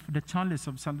life, the chalice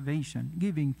of salvation,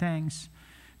 giving thanks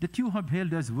that you have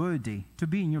held us worthy to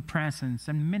be in your presence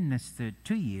and ministered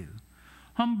to you.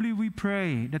 Humbly we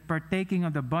pray that partaking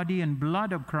of the body and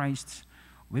blood of Christ,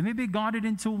 we may be gathered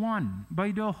into one by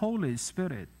the Holy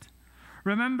Spirit.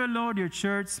 Remember, Lord, your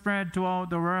church spread throughout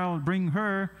the world. Bring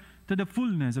her to the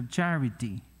fullness of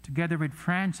charity, together with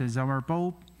Francis, our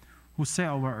Pope, Jose,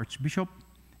 our Archbishop,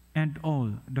 and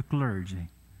all the clergy.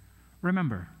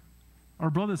 Remember,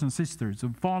 our brothers and sisters who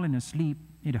have fallen asleep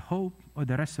in the hope of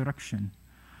the resurrection,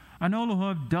 and all who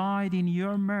have died in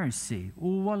your mercy,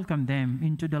 who welcome them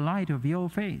into the light of your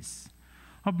face.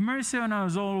 Have mercy on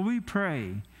us all, we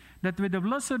pray, that with the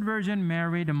Blessed Virgin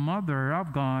Mary, the Mother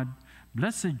of God,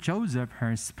 Blessed Joseph,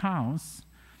 her spouse,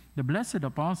 the blessed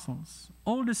apostles,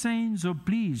 all the saints who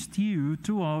pleased you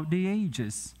throughout the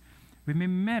ages, we may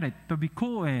merit to be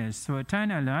co-heirs to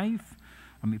eternal life,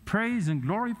 and we praise and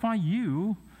glorify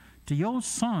you to your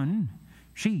Son,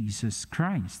 Jesus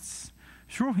Christ.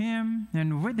 Through him,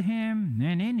 and with him,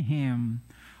 and in him,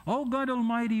 O God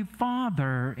Almighty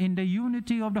Father, in the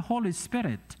unity of the Holy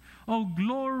Spirit, all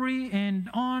glory and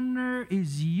honor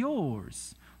is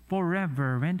yours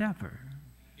forever and ever.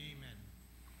 Amen.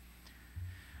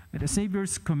 At the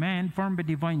Savior's command, formed by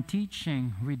divine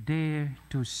teaching, we dare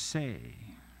to say,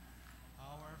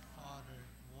 Our Father,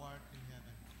 who art in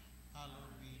heaven,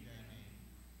 hallowed be thy name.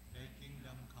 Thy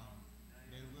kingdom come,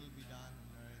 thy will be done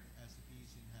on earth as it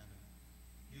is in heaven.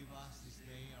 Give us this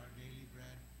day our daily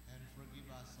bread, and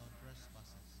forgive us our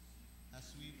trespasses, as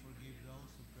we forgive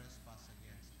those who trespass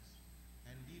against us.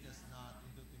 And lead us not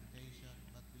into temptation,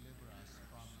 but deliver us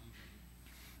from evil.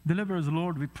 Deliver us,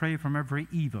 Lord, we pray, from every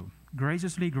evil.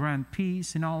 Graciously grant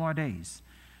peace in all our days,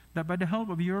 that by the help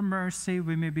of your mercy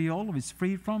we may be always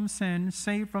free from sin,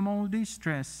 safe from all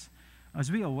distress,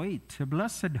 as we await the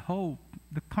blessed hope,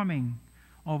 the coming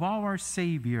of our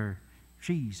Savior,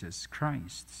 Jesus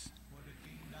Christ. For the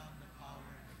kingdom, the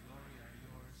power, and the glory are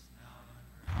yours, now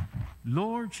and forever.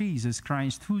 Lord Jesus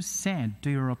Christ, who said to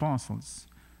your apostles,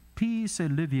 Peace I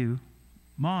leave you,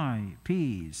 my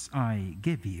peace I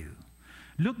give you.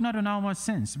 Look not on our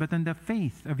sins, but on the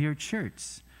faith of your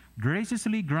church.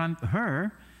 Graciously grant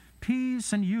her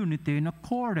peace and unity in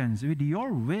accordance with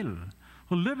your will,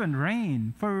 who live and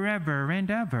reign forever and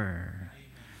ever. Amen.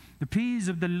 The peace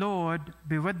of the Lord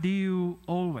be with you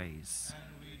always.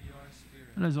 And with your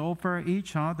spirit. Let us offer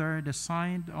each other the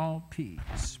sign of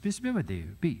peace. Peace be with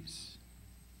you. Peace.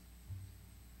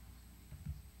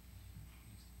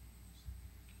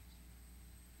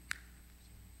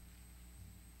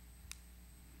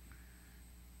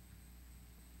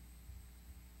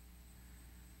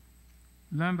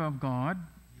 Lamb of God,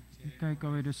 you take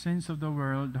away the sins of the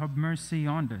world, have mercy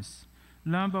on us.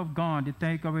 Lamb of God, you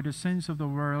take away the sins of the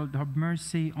world, have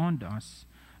mercy on us.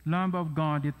 Lamb of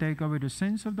God, you take away the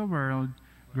sins of the world,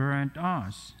 grant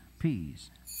us peace.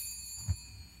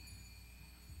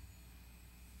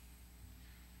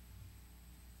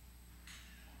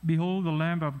 Behold the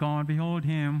Lamb of God, behold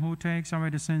him who takes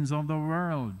away the sins of the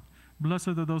world. Blessed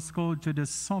are those called to the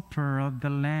supper of the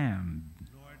Lamb.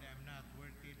 Lord, I am not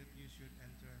worthy that you should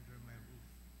enter under my roof,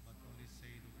 but only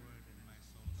say the word, and my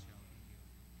soul shall be healed.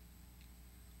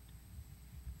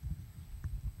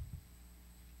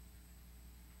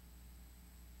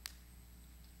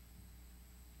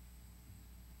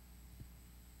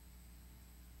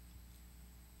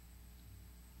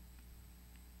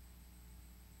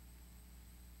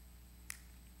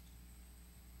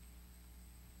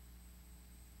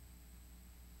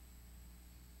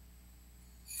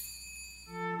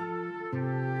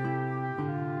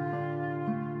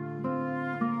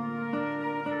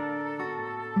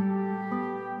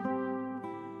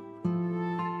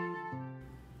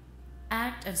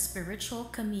 Act of spiritual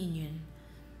communion.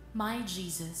 My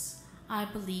Jesus, I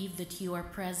believe that you are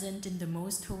present in the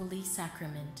most holy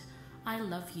sacrament. I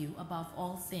love you above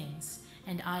all things,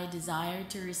 and I desire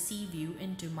to receive you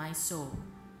into my soul.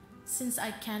 Since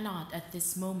I cannot at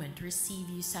this moment receive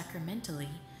you sacramentally,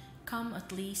 come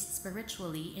at least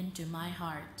spiritually into my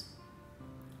heart.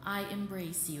 I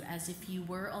embrace you as if you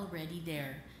were already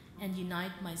there, and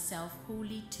unite myself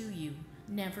wholly to you.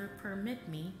 Never permit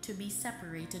me to be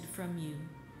separated from you.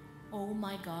 O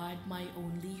my God, my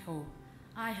only hope,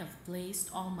 I have placed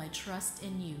all my trust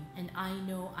in you, and I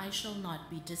know I shall not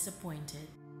be disappointed.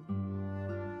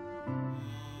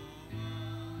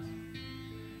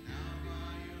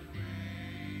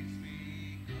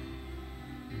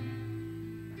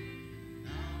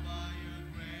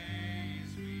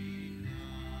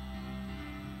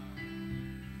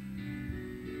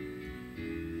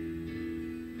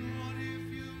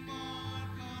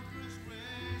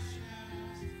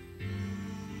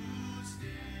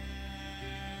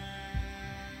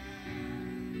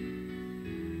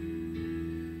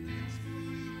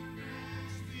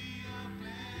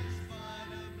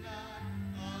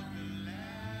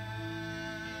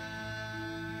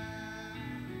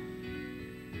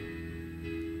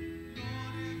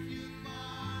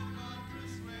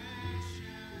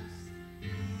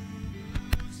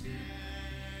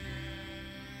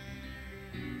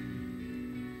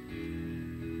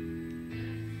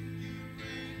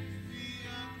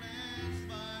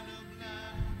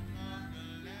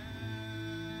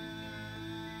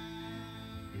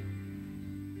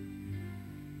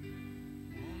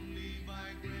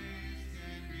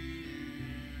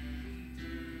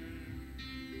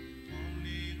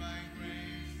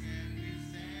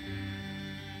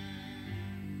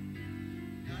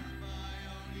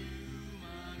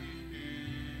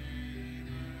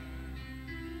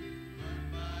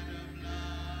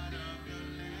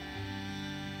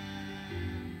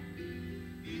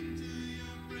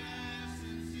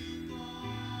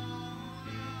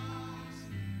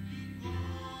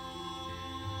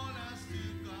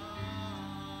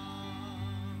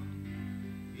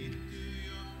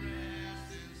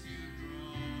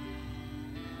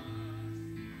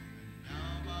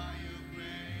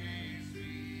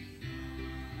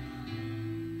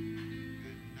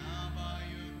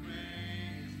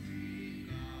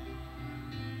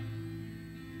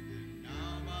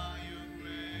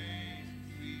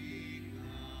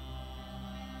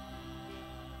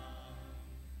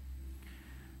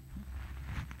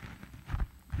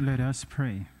 Let us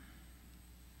pray.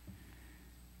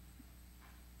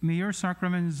 May your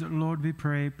sacraments, Lord, we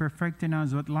pray, perfect in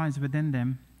us what lies within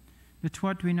them, that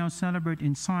what we now celebrate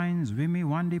in signs we may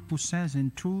one day possess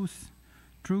in truth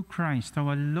through Christ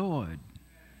our Lord.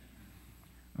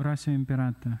 Oratio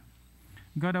Imperata.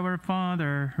 God our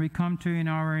Father, we come to you in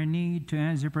our need to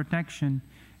ask your protection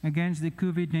against the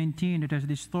COVID-19 that has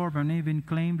disturbed and even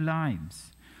claimed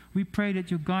lives. We pray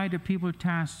that you guide the people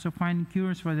tasked to find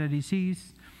cures for the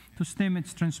disease to stem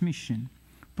its transmission.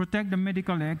 Protect the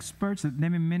medical experts that they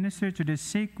may minister to the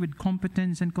sick with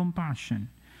competence and compassion.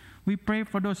 We pray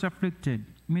for those afflicted.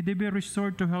 May they be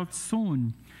restored to health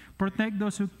soon. Protect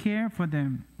those who care for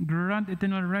them. Grant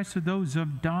eternal rest to those who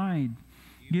have died.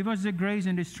 Give us the grace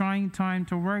in this trying time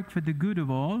to work for the good of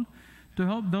all, to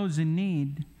help those in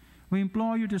need. We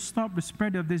implore you to stop the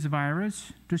spread of this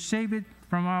virus, to save it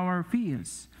from our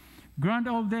fields. Grant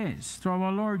all this through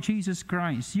our Lord Jesus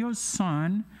Christ, your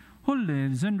Son, who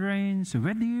lives and reigns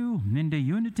with you in the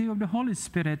unity of the Holy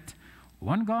Spirit,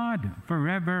 one God,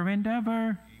 forever and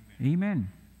ever. Amen.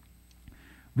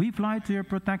 We fly to your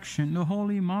protection, the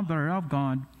Holy Mother of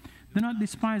God. Do not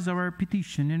despise our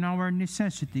petition and our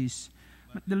necessities,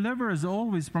 but deliver us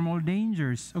always from all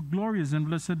dangers, O glorious and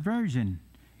blessed Virgin.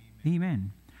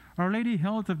 Amen. Our Lady,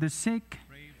 health of the sick,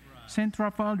 Saint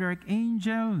Raphael the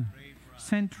Archangel,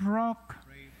 Saint Roque,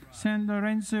 Saint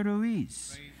Lorenzo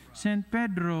Ruiz, Saint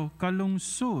Pedro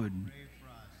Calungsod.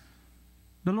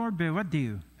 The Lord be with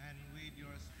you.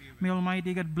 May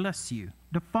Almighty God bless you,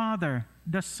 the Father,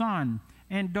 the Son,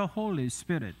 and the Holy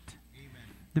Spirit. Amen.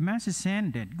 The Mass is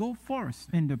ended. Go forth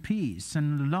in the peace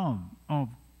and love of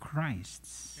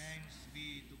Christ. Thanks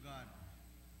be to God.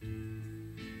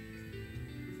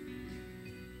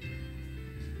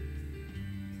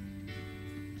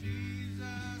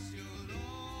 Jesus, your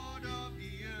Lord of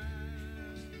the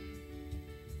earth,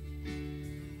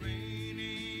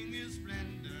 reigning in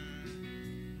splendor,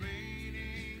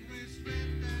 reigning with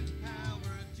strength and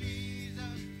power.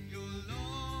 Jesus, your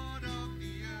Lord of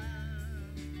the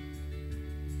earth,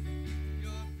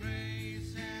 your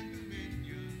praise and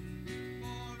dominion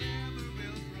forever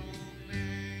will proclaim.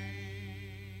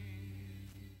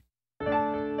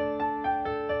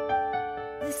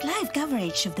 This live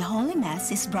coverage of the Holy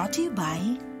Mass is brought to you by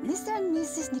Mr. and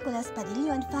Mrs. Nicolas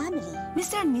Padillo and family,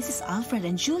 Mr. and Mrs. Alfred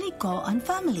and Julie Go and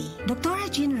family, Dr.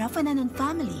 Jean Rafanan and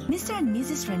family, Mr. and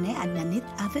Mrs. Rene and Nanit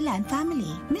Avila and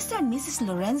family, Mr. and Mrs.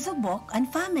 Lorenzo Bok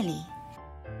and family.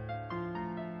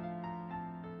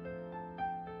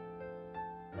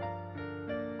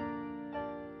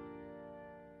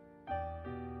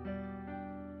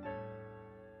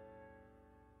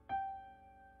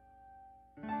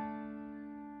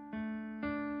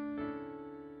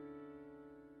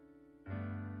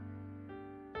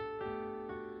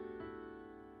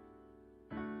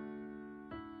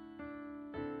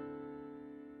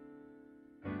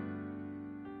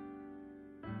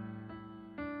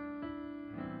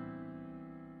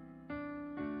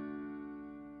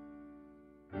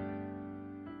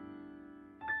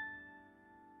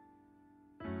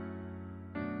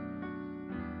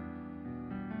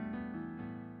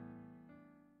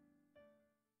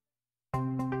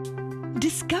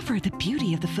 Discover the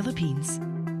beauty of the Philippines.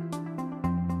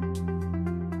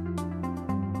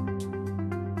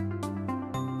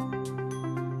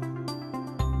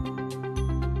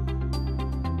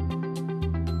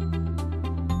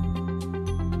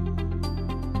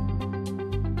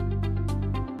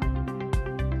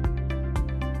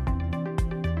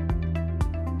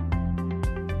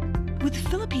 With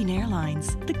Philippine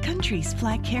Airlines, the country's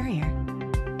flag carrier.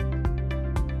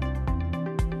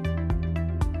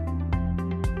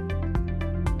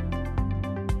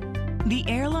 The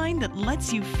airline that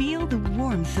lets you feel the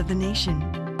warmth of the nation.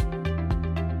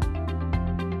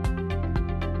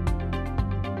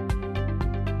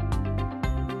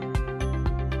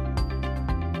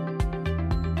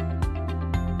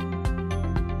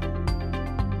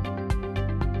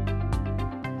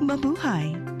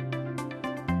 Mabuhay!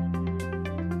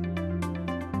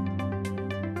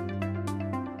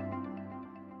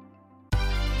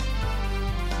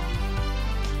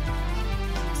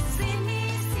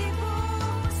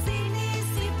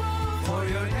 For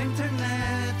your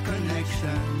internet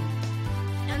connection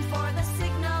And for the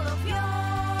signal of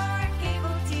your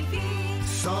cable TV.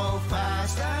 so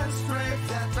fast and straight,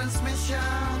 the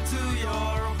transmission to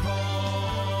your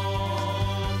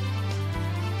home.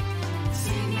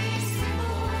 Sini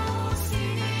Cebu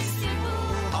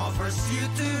Offers you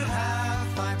to have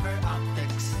fiber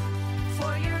optics.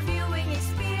 for your viewing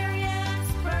experience,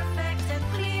 perfect and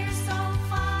clear, so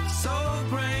fast. So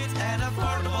great and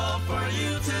affordable for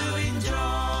you to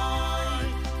enjoy.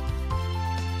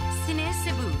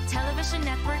 Cebu Television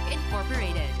Network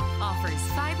Incorporated offers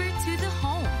fiber to the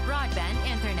home broadband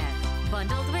internet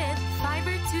bundled with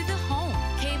fiber to the home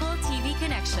cable TV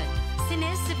connection.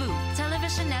 Cine Cebu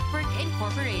Television Network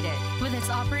Incorporated with its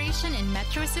operation in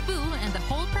Metro Cebu and the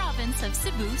whole province of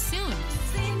Cebu soon.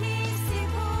 Cine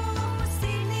Cebu,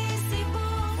 Cine Cebu.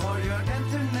 For your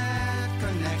internet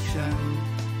connection.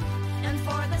 And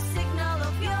for the signal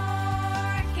of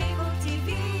your cable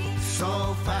TV.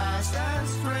 So fast and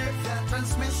straight, the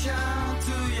transmission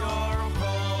to your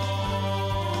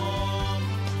home.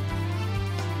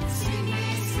 Cine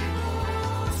Cebu,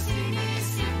 Cine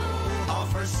Cebu.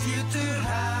 Offers you to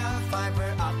have fiber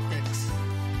optics.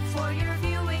 For your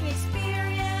viewing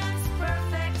experience,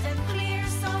 perfect and clear,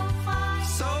 so fine.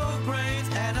 So great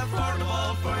and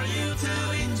affordable for you to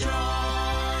enjoy.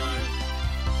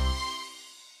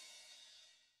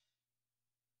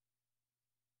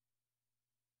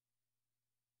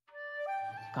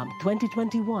 Come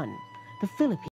 2021, the Philippines